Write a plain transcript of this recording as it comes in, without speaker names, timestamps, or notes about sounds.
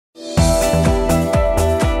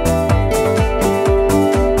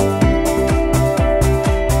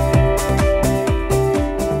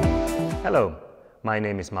My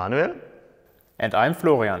name is Manuel. And I'm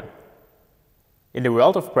Florian. In the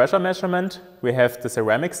world of pressure measurement, we have the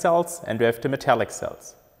ceramic cells and we have the metallic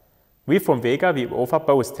cells. We from VEGA, we offer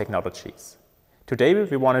both technologies. Today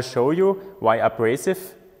we want to show you why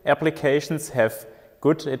abrasive applications have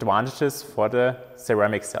good advantages for the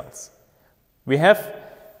ceramic cells. We have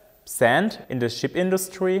sand in the ship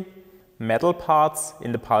industry, metal parts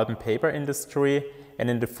in the pulp and paper industry, and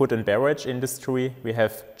in the food and beverage industry we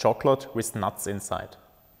have chocolate with nuts inside.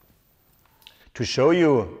 To show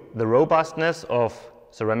you the robustness of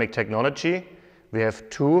ceramic technology, we have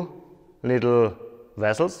two little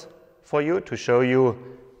vessels for you to show you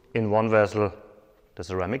in one vessel the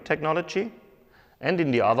ceramic technology and in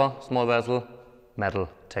the other small vessel metal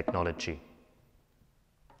technology.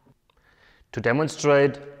 To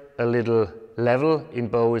demonstrate a little level in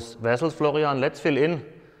both vessels, Florian, let's fill in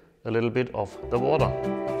a little bit of the water.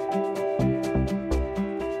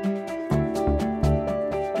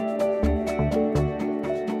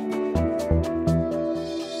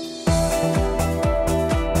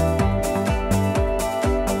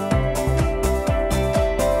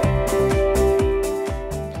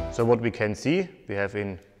 So what we can see, we have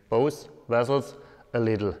in both vessels a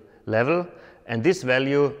little level, and this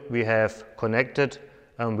value we have connected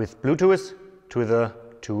with Bluetooth to the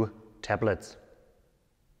two tablets.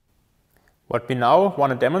 What we now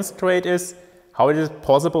want to demonstrate is how it is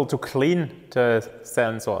possible to clean the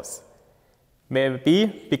sensors.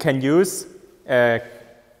 Maybe we can use a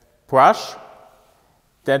brush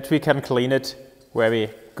that we can clean it very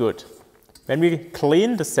good. When we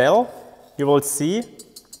clean the cell, you will see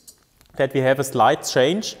that we have a slight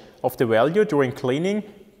change of the value during cleaning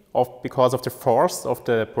because of the force of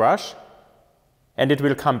the brush, and it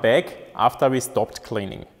will come back after we stopped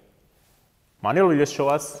cleaning. Manuel, will you show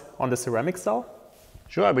us on the ceramic cell?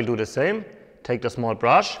 Sure, I will do the same. Take the small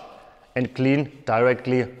brush and clean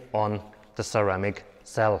directly on the ceramic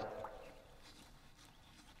cell.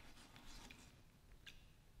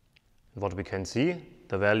 What we can see,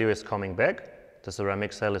 the value is coming back. The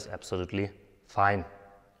ceramic cell is absolutely fine.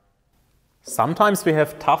 Sometimes we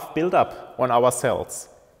have tough buildup on our cells.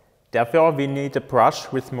 Therefore, we need a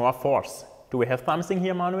brush with more force. Do we have something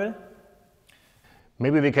here, Manuel?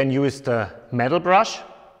 Maybe we can use the metal brush.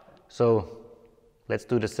 So let's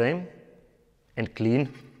do the same and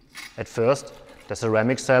clean at first the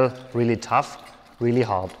ceramic cell really tough, really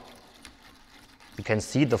hard. You can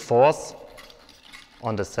see the force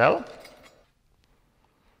on the cell.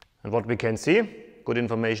 And what we can see, good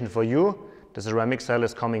information for you, the ceramic cell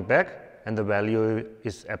is coming back and the value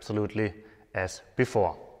is absolutely as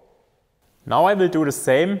before. Now I will do the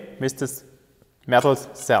same with this metal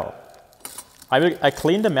cell. I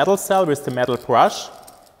clean the metal cell with the metal brush,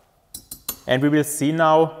 and we will see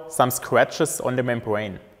now some scratches on the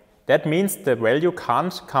membrane. That means the value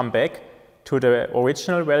can't come back to the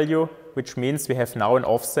original value, which means we have now an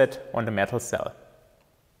offset on the metal cell.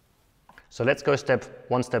 So let's go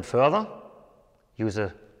one step further. Use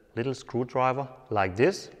a little screwdriver like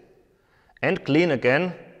this and clean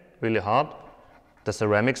again really hard the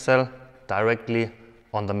ceramic cell directly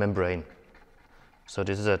on the membrane. So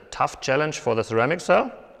this is a tough challenge for the ceramic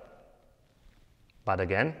cell, but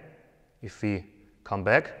again, if we come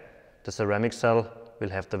back, the ceramic cell will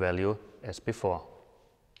have the value as before.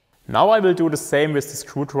 Now I will do the same with the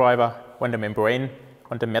screwdriver on the membrane,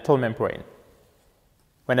 on the metal membrane.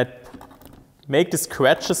 When I make the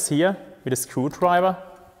scratches here with the screwdriver,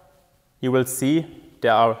 you will see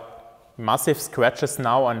there are massive scratches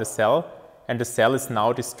now on the cell, and the cell is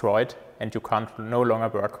now destroyed and you can't no longer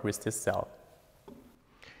work with this cell.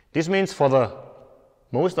 This means for the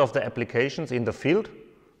most of the applications in the field,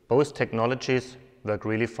 both technologies work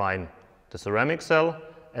really fine. The ceramic cell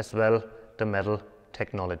as well the metal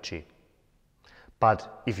technology.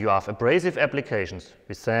 But if you have abrasive applications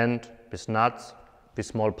with sand, with nuts, with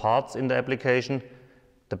small parts in the application,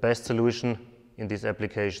 the best solution in these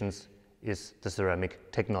applications is the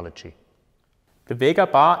ceramic technology. The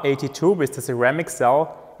VEGA Bar 82 with the ceramic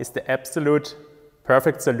cell is the absolute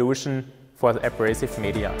perfect solution for the abrasive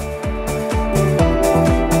media.